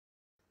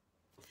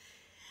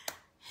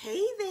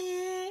Hey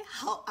there,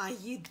 how are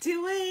you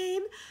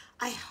doing?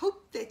 I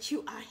hope that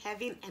you are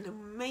having an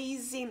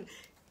amazing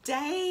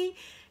day.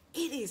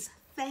 It is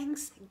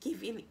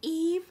Thanksgiving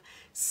Eve.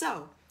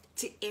 So,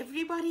 to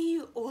everybody,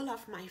 all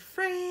of my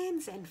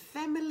friends and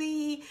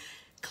family,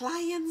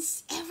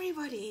 clients,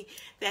 everybody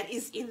that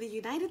is in the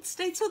United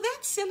States or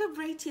that's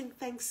celebrating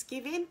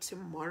Thanksgiving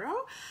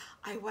tomorrow,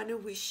 I want to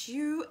wish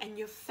you and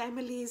your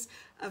families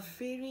a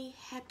very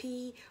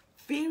happy,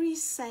 very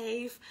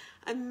safe,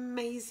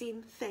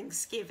 amazing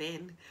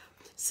Thanksgiving.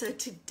 So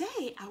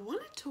today I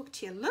want to talk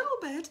to you a little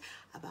bit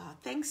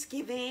about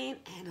Thanksgiving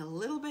and a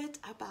little bit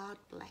about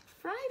Black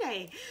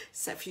Friday.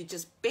 So if you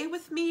just bear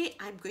with me,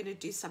 I'm going to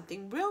do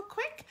something real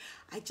quick.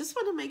 I just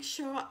want to make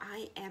sure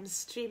I am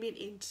streaming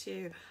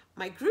into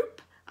my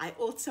group. I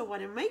also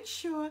want to make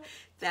sure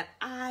that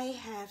I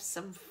have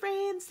some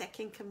friends that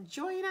can come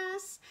join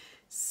us.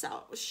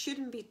 So it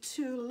shouldn't be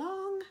too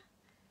long.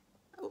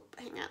 Oh,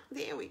 hang on.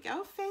 There we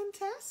go.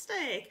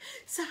 Fantastic.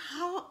 So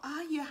how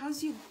are you?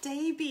 How's your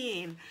day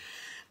been?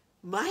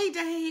 My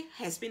day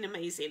has been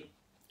amazing.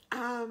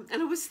 And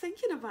I was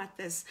thinking about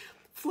this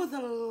for the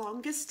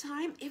longest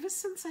time, ever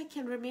since I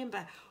can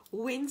remember.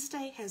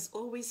 Wednesday has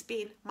always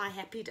been my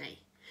happy day.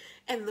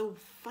 And the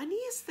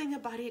funniest thing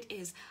about it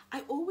is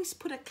I always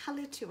put a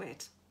color to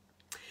it.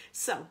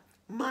 So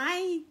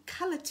my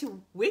color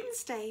to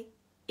Wednesday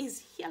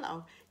is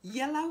yellow.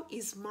 Yellow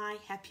is my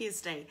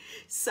happiest day.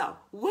 So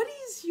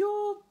what's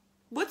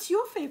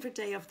your favorite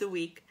day of the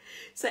week?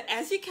 So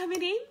as you're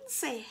coming in,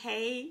 say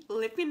hey,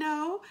 let me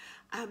know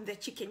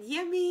that you can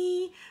hear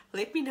me.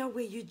 Let me know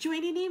where you're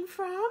joining in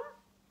from.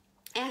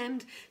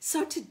 And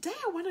so today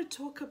I want to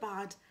talk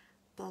about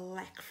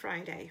Black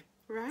Friday,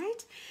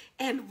 right?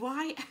 And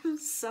why I'm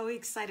so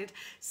excited.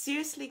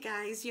 Seriously,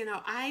 guys, you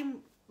know, I'm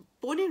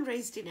born and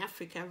raised in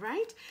Africa,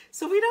 right?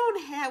 So we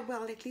don't have,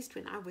 well, at least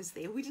when I was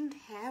there, we didn't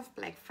have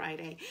Black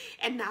Friday.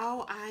 And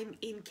now I'm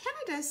in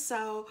Canada,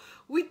 so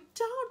we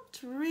don't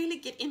really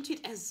get into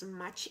it as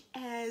much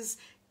as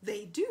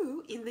they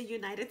do in the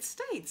United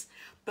States.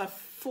 But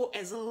for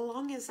as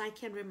long as I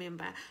can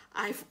remember,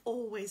 I've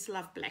always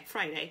loved Black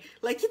Friday.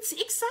 Like, it's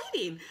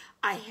exciting.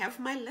 I have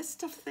my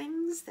list of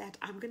things that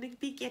I'm going to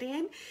be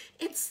getting.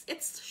 It's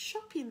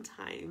shopping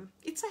time.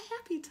 It's a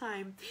happy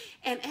time.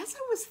 And as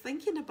I was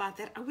thinking about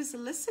that, I was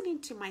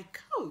listening to my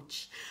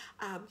coach.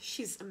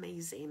 She's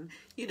amazing.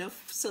 You know,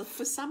 so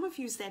for some of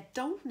you that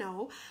don't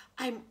know,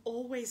 I'm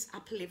always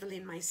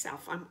up-leveling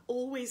myself. I'm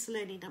always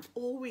learning. I'm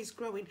always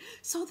growing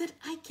so that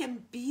I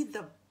can be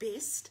the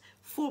best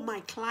for my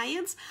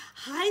clients.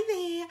 Hi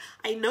there.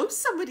 I know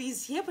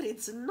somebody's here, but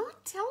it's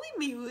not telling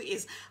me who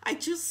is. I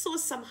just saw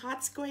some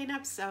hearts going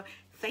up, so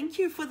thank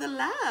you for the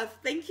love.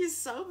 Thank you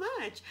so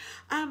much.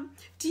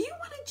 Do you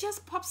want to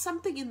just pop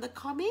something in the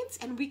comments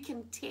and we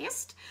can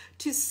test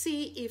to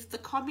see if the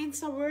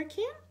comments are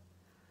working?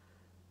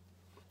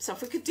 So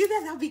if we could do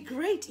that, that would be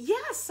great. Yeah,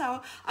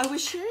 so I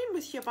was sharing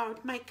with you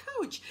about my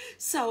coach.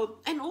 So,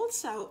 and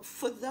also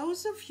for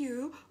those of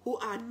you who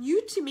are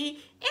new to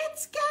me,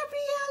 it's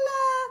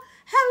Gabriella.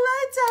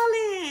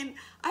 Hello, darling.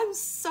 I'm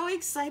so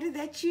excited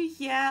that you're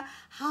here.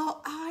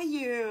 How are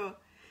you?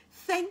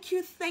 Thank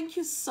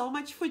you so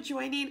much for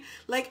joining.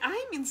 Like,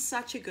 I'm in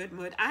such a good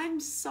mood. I'm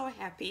so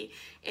happy.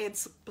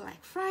 It's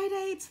Black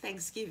Friday, it's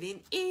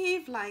Thanksgiving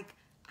Eve. Like,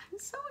 I'm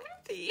so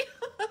happy.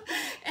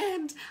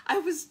 And I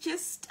was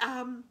just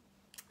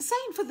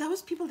saying, for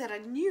those people that are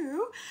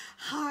new,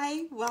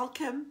 hi,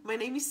 welcome. My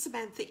name is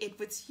Samantha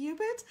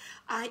Edwards-Hubert.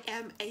 I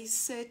am a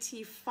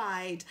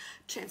certified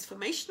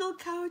transformational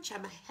coach.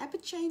 I'm a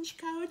habit change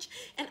coach,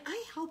 and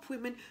I help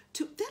women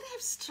that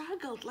have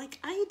struggled like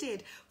I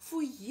did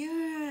for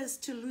years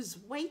to lose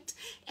weight,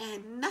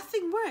 and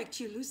nothing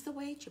worked. You lose the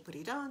weight, you put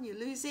it on, you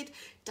lose it,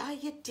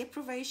 diet,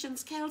 deprivation,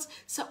 scales.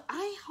 So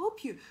I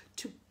help you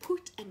to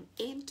put an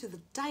end to the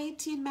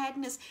dieting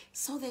madness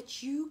so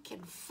that you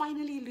can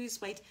finally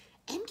lose weight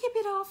and keep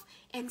it off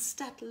and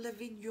start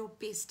living your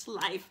best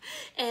life.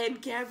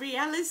 And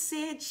Gabriella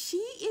said she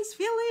is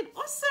feeling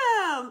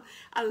awesome.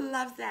 I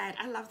love that.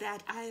 I love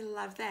that. I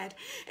love that.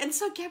 And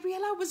so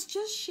Gabriella was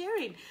just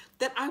sharing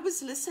that I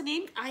was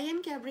listening. I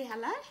and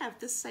Gabriella have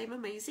the same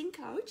amazing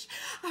coach.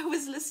 I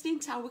was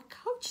listening to our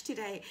coach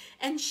today,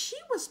 and she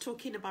was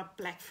talking about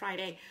Black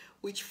Friday,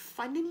 which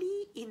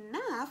funnily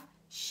enough,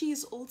 she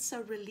is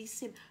also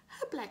releasing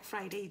her Black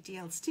Friday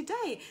deals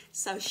today.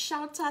 So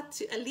shout out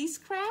to Elise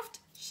Craft.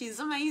 She's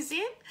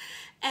amazing.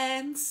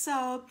 And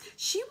so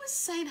she was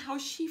saying how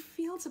she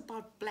feels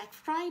about Black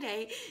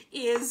Friday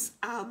is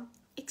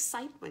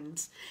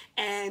excitement.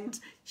 And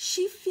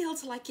she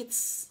feels like it's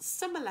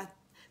similar.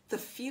 The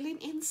feeling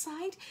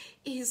inside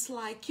is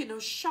like, you know,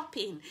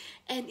 shopping.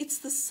 And it's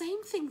the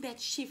same thing that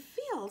she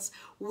feels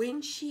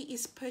when she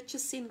is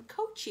purchasing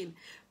coaching.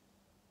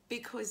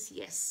 Because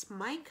yes,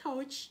 my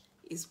coach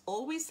is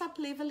always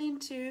up-leveling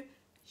too.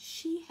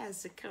 She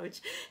has a coach.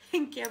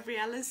 And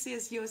Gabriella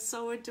says, you're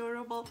so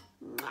adorable.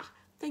 Mwah.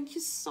 Thank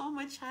you so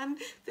much, hon.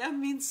 That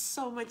means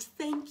so much.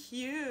 Thank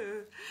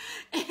you.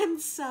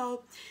 And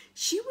so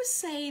she was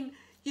saying,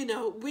 you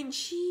know, when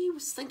she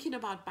was thinking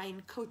about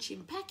buying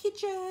coaching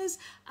packages,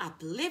 up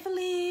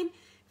leveling,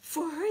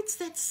 for her, it's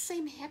that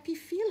same happy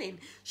feeling.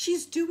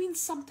 She's doing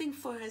something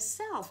for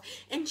herself.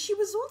 And she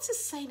was also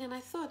saying, and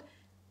I thought,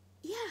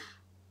 yeah,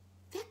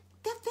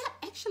 that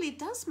actually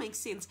does make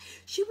sense.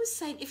 She was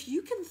saying, if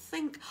you can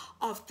think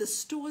of the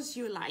stores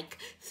you like,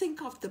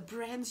 think of the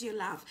brands you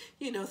love,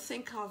 you know,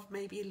 think of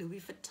maybe Louis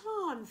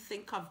Vuitton,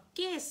 think of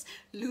Guess,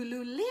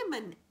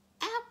 Lululemon,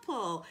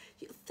 Apple.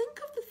 You think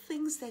of the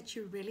things that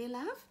you really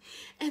love.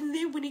 And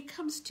then when it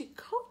comes to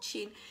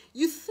coaching,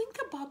 you think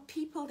about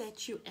people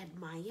that you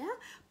admire,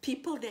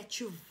 people that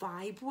you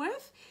vibe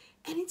with,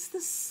 and it's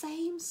the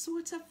same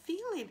sort of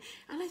feeling.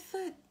 And I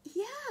thought,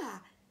 yeah,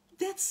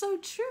 that's so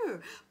true,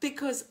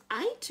 because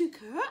I took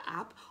her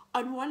up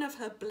on one of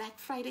her Black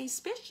Friday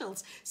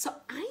specials. So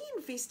I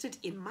invested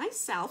in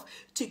myself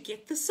to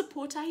get the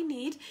support I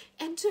need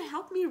and to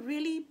help me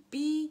really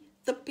be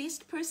the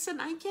best person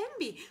I can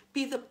be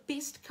the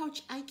best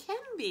coach I can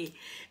be.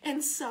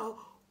 And so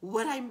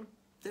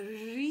the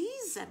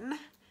reason,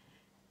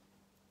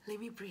 let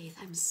me breathe,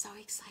 I'm so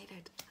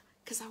excited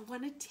because I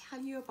want to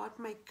tell you about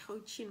my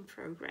coaching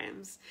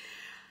programs.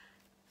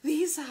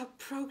 These are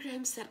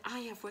programs that I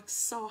have worked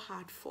so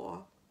hard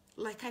for.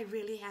 Like I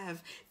really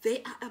have.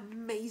 They are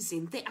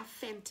amazing. They are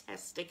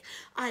fantastic.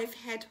 I've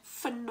had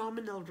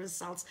phenomenal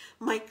results.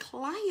 My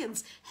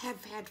clients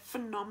have had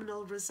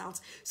phenomenal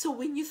results. So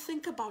when you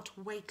think about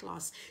weight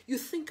loss, you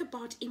think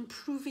about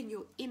improving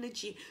your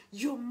energy,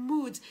 your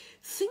mood,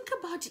 think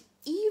about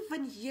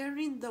even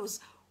hearing those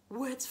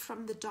words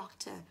from the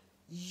doctor.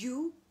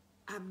 You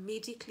are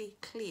medically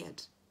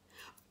cleared.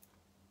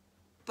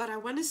 But I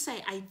want to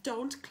say, I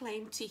don't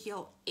claim to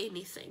heal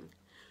anything.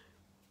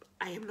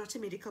 I am not a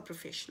medical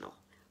professional,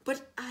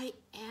 but I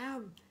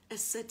am a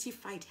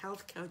certified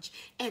health coach,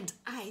 and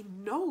I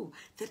know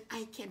that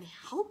I can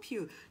help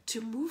you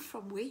to move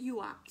from where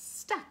you are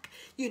stuck,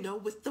 you know,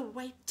 with the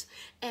weight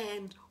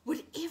and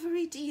whatever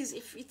it is.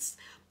 If it's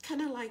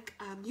kind of like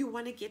you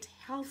want to get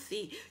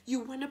healthy,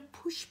 you want to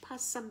push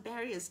past some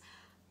barriers,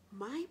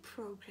 my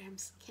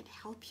programs can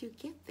help you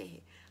get there.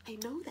 I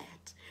know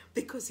that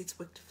because it's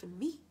worked for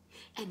me.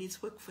 And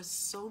it's worked for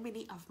so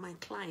many of my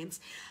clients.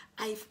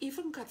 I've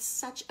even got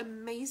such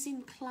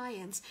amazing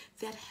clients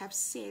that have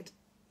said,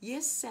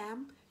 yes,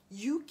 Sam,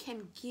 you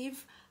can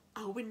give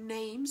our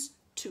names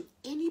to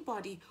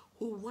anybody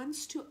who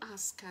wants to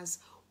ask us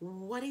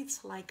what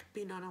it's like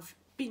being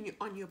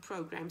on your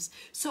programs.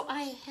 So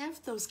I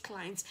have those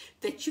clients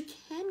that you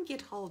can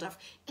get hold of,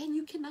 and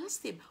you can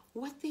ask them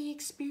what their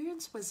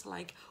experience was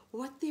like,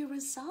 what their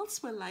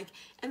results were like,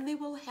 and they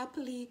will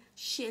happily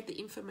share the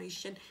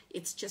information.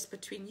 It's just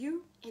between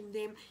you and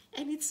them,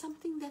 and it's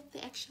something that they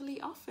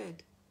actually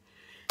offered.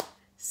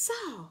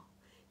 So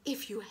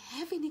if you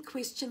have any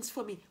questions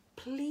for me,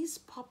 please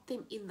pop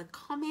them in the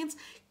comments.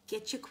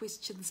 Get your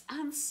questions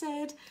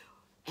answered.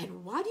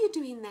 And while you're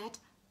doing that,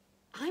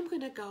 I'm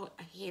going to go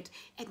ahead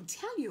and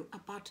tell you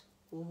about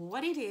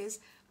what it is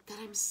that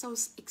I'm so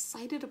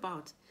excited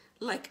about.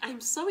 Like, I'm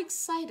so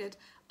excited,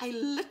 I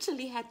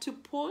literally had to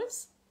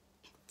pause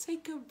and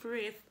take a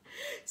breath.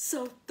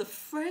 So the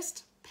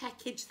first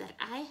package that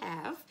I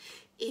have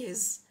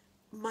is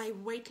my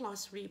weight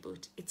loss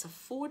reboot. It's a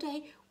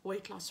 4-day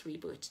weight loss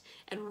reboot.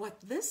 And what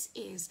this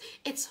is,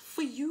 it's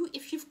for you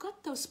if you've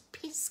got those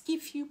pesky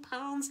few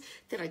pounds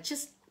that are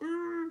just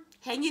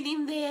hanging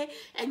in there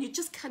and you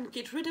just can't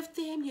get rid of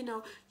them. You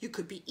know, you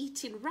could be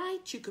eating right,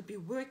 you could be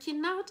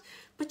working out,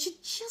 but you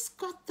just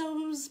got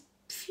those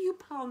few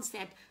pounds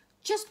that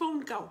just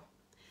won't go.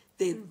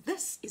 Then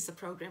this is a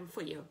program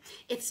for you.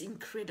 It's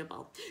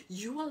incredible.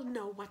 You will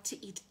know what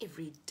to eat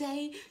every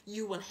day.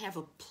 You will have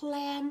a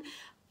plan.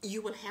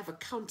 You will have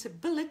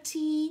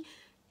accountability.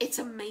 It's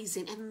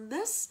amazing. And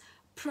this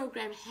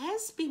program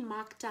has been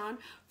marked down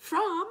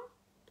from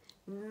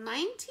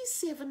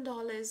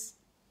 $97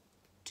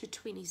 to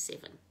 $27.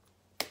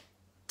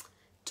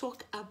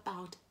 Talk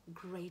about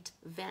great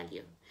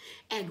value.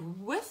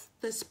 And with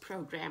this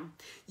program,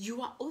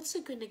 you are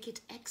also going to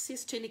get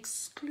access to an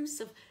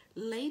exclusive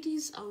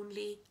ladies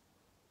only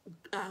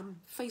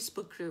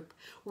Facebook group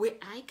where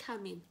I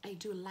come in, I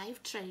do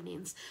live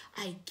trainings,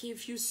 I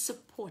give you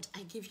support,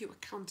 I give you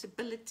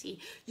accountability,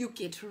 you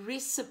get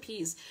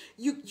recipes,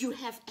 you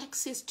have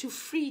access to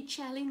free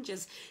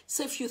challenges.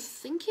 So if you're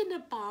thinking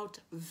about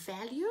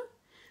value,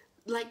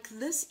 like,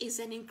 this is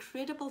an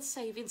incredible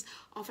savings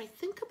of, I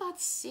think, about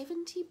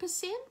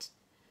 70%.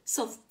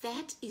 So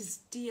that is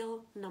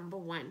deal number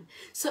one.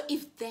 So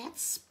if that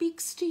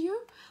speaks to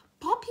you,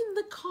 pop in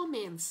the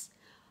comments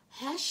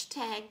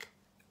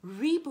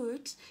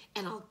 #reboot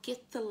and I'll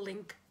get the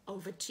link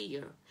over to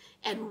you.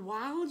 And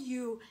while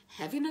you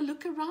having a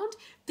look around,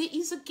 there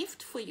is a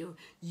gift for you.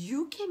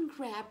 You can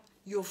grab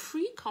your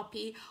free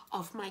copy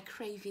of my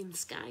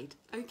Cravings Guide.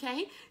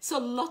 Okay, so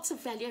lots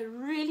of value. I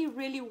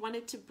really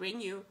wanted to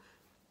bring you.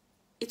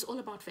 It's all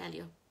about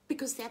value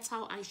because that's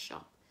how I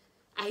shop.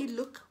 I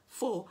look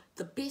for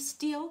the best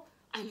deal.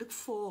 I look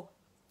for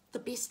the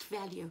best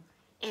value,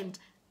 and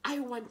I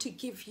want to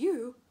give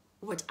you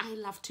what I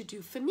love to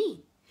do for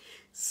me.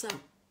 So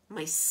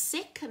my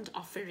second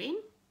offering,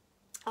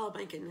 oh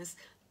my goodness,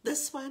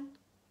 this one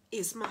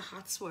is my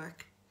heart's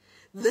work.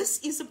 This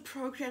is a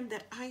program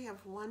that I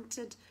have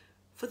wanted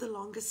for the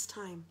longest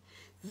time.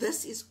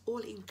 This is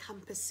all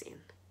encompassing.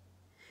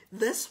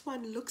 This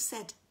one looks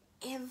at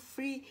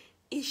every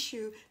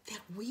issue that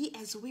we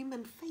as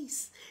women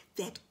face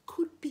that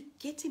could be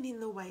getting in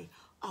the way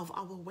of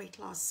our weight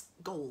loss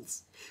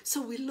goals.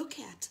 So we look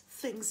at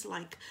things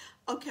like,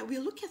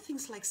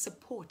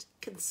 support,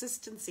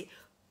 consistency,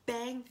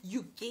 bang,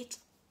 you get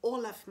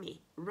all of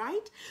me,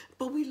 right?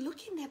 But we're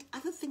looking at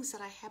other things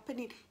that are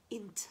happening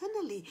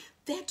internally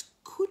that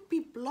could be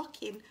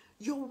blocking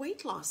your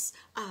weight loss.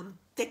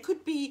 That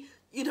could be,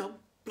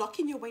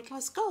 blocking your weight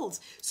loss goals.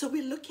 So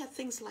we look at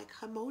things like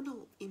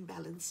hormonal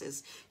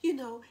imbalances,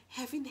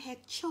 having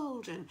had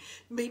children,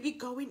 maybe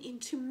going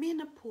into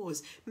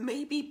menopause,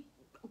 maybe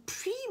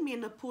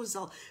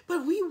premenopausal.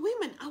 But we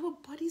women, our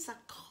bodies are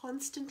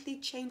constantly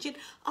changing.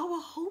 Our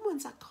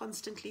hormones are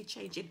constantly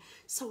changing.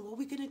 So what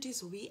we're going to do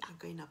is we are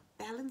going to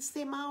balance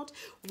them out.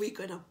 We're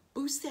going to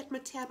boost that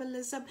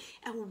metabolism,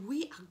 and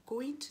we are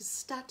going to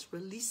start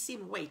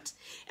releasing weight.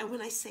 And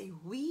when I say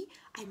we,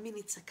 I mean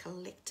it's a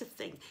collective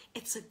thing.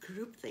 It's a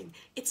group thing.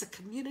 It's a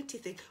community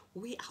thing.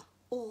 We are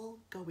all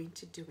going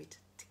to do it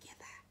together.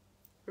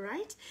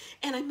 Right?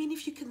 And I mean,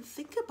 if you can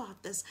think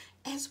about this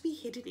as we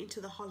headed into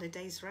the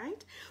holidays,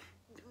 right?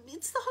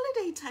 It's the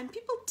holiday time.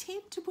 People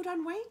tend to put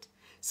on weight.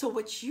 So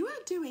what you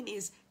are doing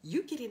is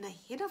you getting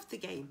ahead of the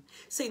game.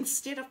 So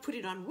instead of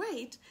putting on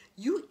weight,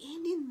 you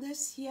ending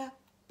this year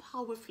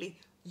powerfully.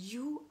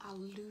 You are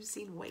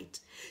losing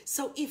weight.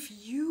 So if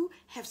you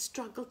have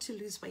struggled to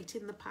lose weight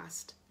in the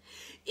past,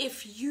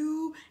 if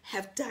you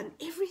have done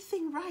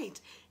everything right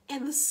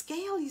and the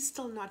scale is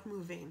still not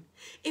moving,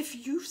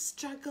 if you've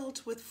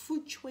struggled with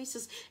food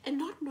choices and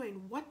not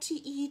knowing what to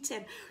eat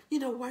and,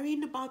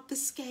 worrying about the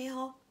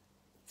scale,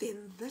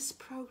 then this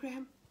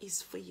program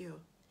is for you.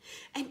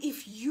 And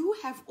if you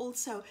have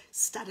also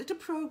started a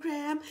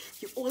program,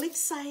 you're all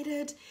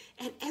excited,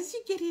 and as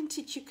you get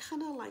into it, you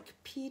kind of like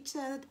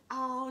petered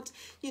out,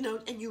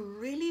 and you're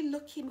really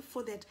looking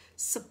for that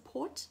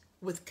support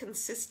with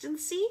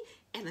consistency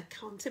and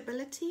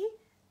accountability,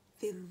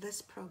 then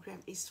this program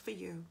is for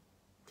you.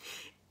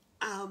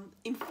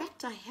 In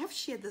fact, I have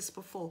shared this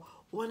before.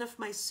 One of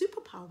my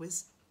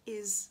superpowers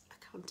is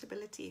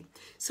accountability.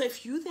 So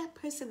if you're that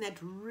person that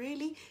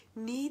really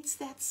needs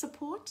that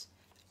support,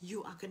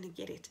 you are going to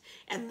get it.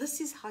 And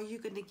this is how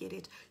you're going to get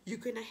it. You're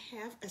going to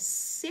have a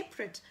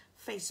separate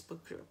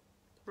Facebook group,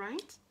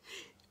 right?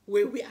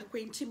 Where we are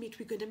going to meet.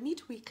 We're going to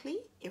meet weekly.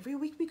 Every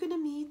week we're going to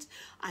meet.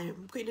 I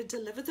am going to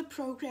deliver the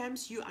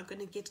programs. You are going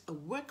to get a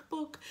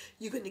workbook.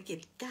 You're going to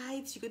get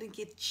guides. You're going to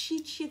get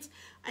cheat sheets.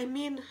 I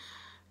mean,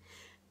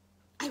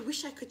 I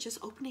wish I could just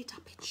open it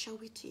up and show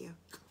it to you.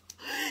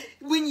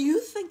 When you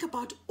think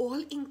about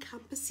all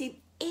encompassing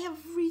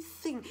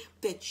everything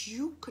that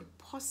you could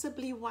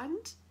possibly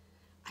want,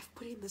 I've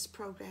put in this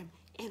program,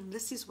 and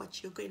this is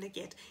what you're going to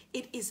get.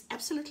 It is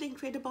absolutely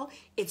incredible.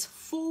 It's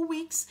 4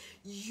 weeks.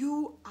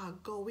 You are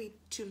going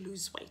to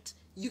lose weight.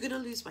 You're going to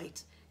lose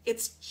weight.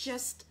 It's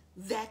just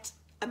that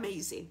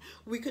amazing.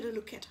 We're going to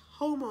look at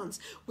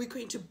hormones. We're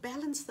going to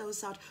balance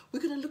those out.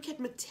 We're going to look at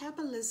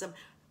metabolism,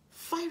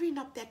 firing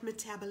up that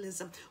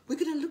metabolism. We're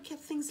going to look at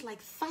things like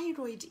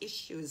thyroid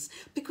issues,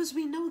 because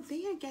we know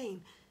there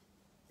again,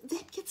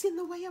 that gets in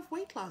the way of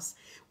weight loss.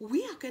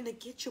 We are going to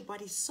get your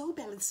body so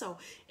balanced. So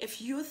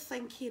if you're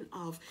thinking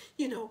of,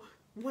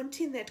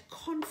 wanting that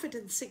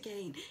confidence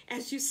again,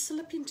 as you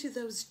slip into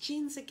those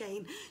jeans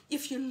again,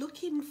 if you're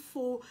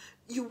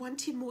you're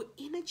wanting more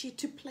energy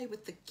to play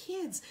with the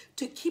kids,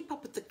 to keep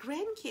up with the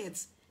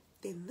grandkids,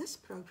 then this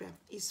program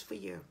is for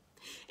you.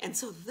 And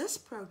so this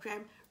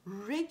program,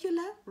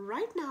 regular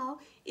right now,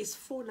 is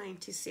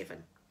 $497.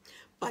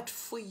 But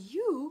for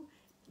you,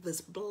 this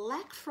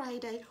Black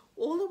Friday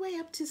all the way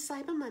up to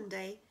Cyber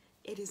Monday,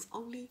 it is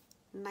only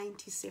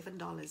 $97.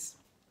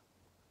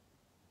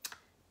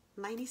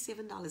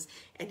 $97.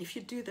 And if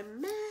you do the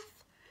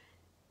math,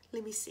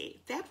 let me see,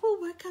 that will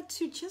work out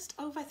to just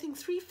over, I think,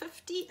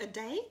 $350 a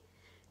day.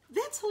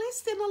 That's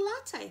less than a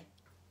latte.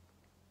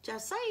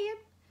 Just saying.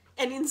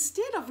 And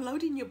instead of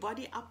loading your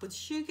body up with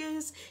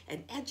sugars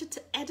and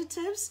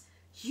additives,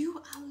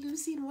 you are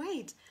losing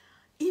weight.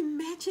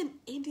 Imagine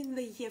ending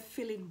the year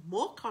feeling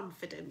more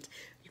confident,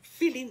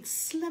 feeling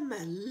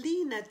slimmer,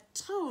 leaner,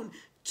 toned,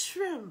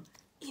 trim.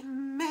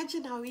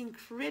 Imagine how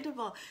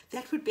incredible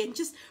that would be, and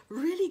just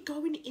really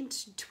going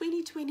into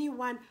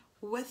 2021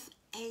 with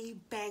a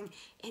bang.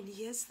 And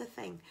here's the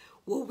thing,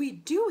 what we're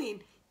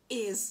doing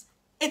is,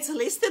 it's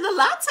less than a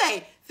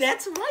latte.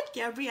 That's right,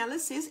 Gabriella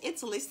says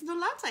it's less than a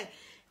latte.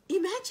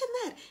 Imagine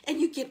that,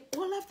 and you get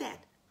all of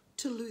that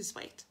to lose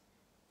weight,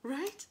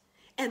 right?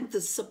 And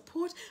the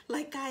support,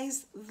 like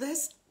guys,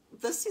 this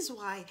is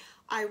why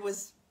I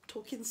was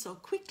talking so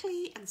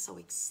quickly and so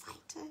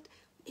excited.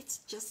 It's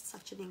just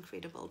such an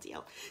incredible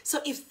deal.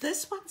 So if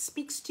this one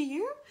speaks to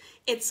you,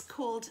 it's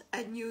called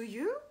A New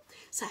You.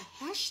 So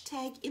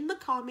hashtag in the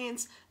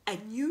comments A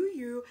New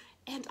You,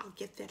 and I'll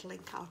get that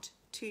link out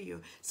to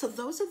you. So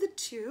those are the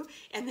two.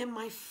 And then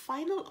my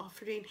final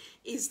offering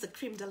is the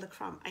creme de la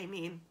creme. I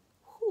mean,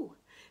 whew,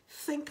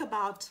 think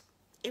about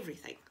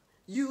everything.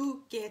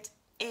 You get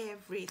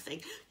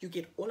everything. You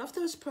get all of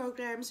those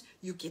programs.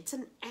 You get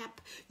an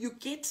app. You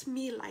get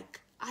me,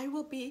 like, I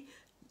will be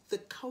the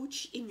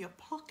coach in your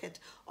pocket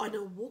on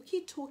a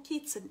walkie-talkie.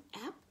 It's an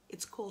app.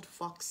 It's called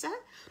Voxer.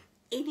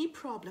 Any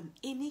problem,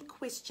 any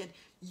question,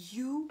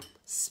 you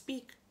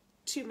speak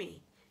to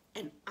me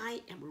and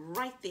I am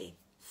right there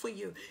for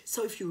you.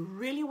 So if you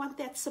really want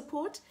that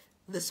support,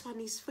 this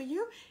one is for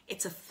you.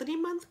 It's a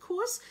 3-month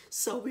course,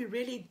 so we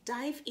really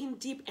dive in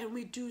deep and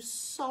we do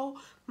so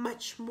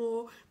much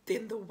more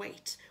than the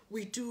weight.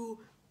 We do,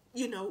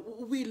 you know,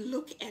 we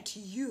look at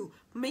you,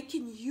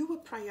 making you a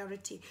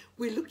priority.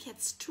 We look at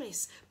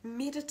stress,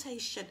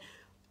 meditation.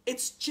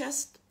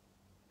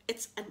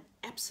 It's an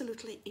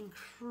absolutely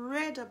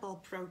incredible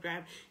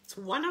program. It's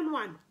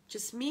one-on-one,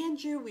 just me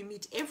and you. We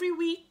meet every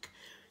week.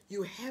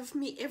 You have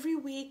me every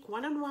week,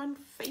 one-on-one,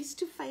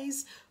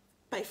 face-to-face,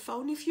 by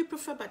phone if you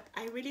prefer, but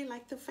I really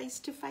like the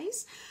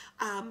face-to-face.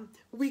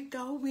 We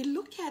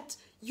look at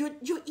your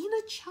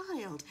inner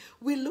child.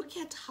 We look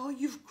at how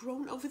you've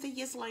grown over the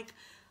years, like,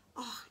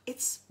 oh,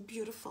 it's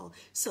beautiful.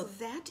 So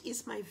that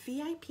is my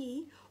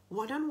VIP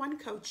one-on-one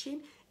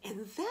coaching,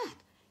 and that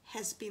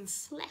has been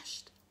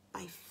slashed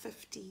by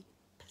 50%.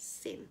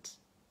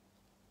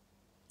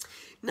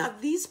 Now,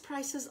 these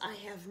prices I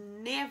have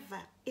never,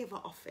 ever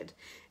offered.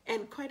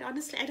 And quite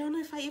honestly, I don't know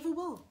if I ever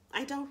will.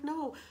 I don't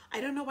know.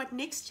 I don't know what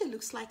next year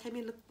looks like. I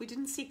mean, look, we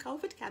didn't see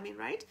COVID coming,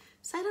 right?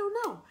 So I don't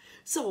know.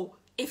 So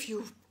if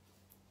you've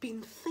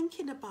been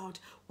thinking about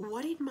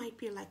what it might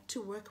be like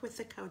to work with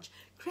a coach,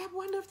 grab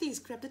one of these.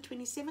 Grab the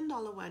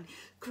 $27 one.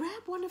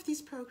 Grab one of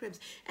these programs.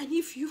 And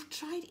if you've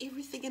tried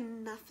everything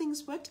and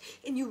nothing's worked,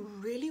 and you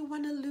really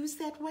want to lose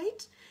that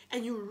weight,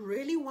 and you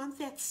really want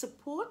that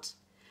support,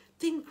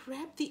 then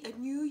grab the A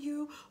New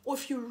You. Or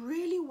if you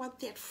really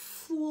want that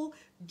full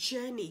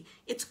journey,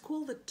 it's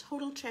called the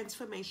Total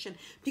Transformation,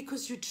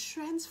 because you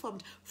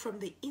transformed from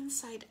the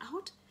inside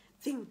out,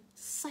 then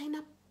sign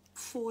up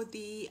for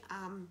the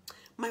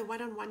my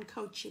one-on-one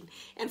coaching.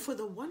 And for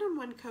the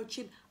one-on-one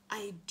coaching,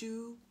 I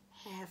do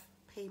have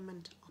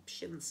payment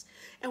options.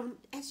 And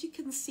as you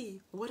can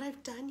see, what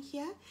I've done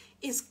here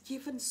is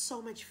given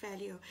so much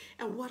value.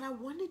 And what I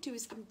want to do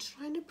is I'm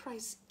trying to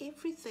price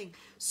everything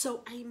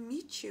so I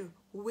meet you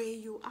where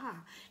you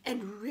are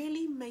and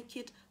really make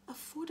it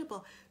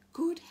affordable.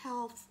 Good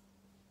health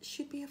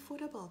should be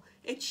affordable.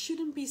 It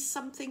shouldn't be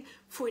something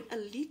for an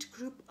elite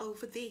group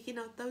over there, you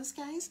know, those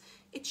guys.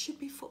 It should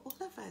be for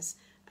all of us.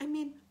 I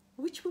mean,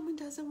 which woman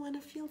doesn't want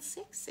to feel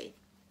sexy?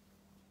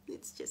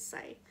 Let's just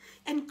say,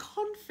 and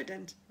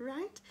confident,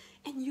 right?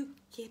 And you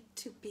get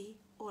to be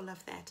all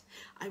of that.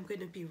 I'm going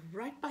to be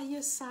right by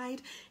your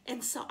side,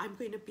 and so I'm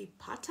going to be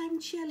part-time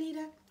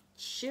cheerleader,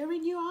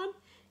 cheering you on,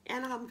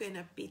 and I'm going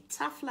to be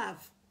tough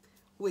love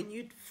when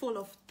you fall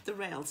off the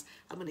rails.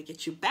 I'm going to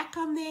get you back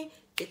on there,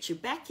 get you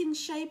back in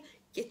shape,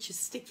 get you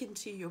sticking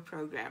to your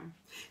program.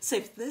 So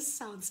if this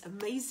sounds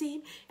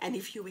amazing, and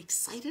if you're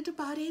excited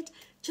about it,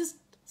 just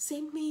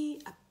send me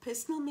a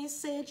personal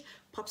message,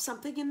 pop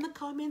something in the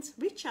comments,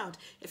 reach out.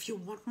 If you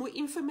want more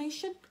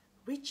information,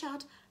 reach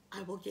out,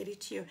 I will get it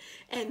to you.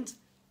 And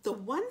the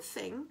one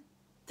thing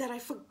that I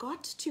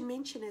forgot to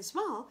mention as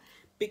well,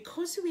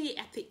 because we're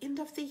at the end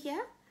of the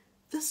year,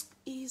 this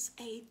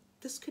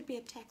could be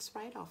a tax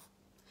write-off.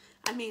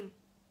 I mean,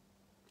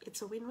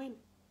 it's a win-win,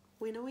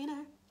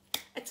 winner.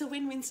 It's a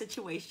win-win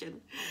situation.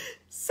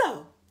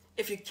 So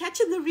if you're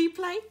catching the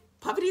replay,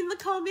 pop it in the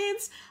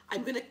comments.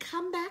 I'm going to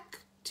come back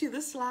to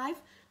this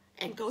live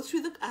and go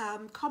through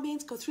the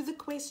comments, go through the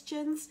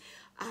questions.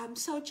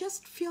 So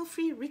just feel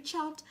free, reach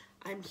out.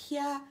 I'm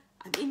here,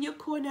 I'm in your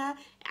corner,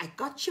 I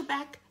got your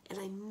back, and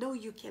I know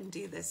you can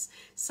do this.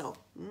 So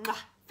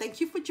thank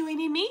you for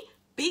joining me.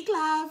 Big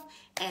love,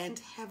 and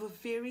have a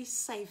very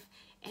safe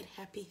and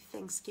happy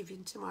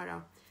Thanksgiving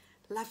tomorrow.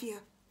 Love you.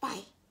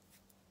 Bye.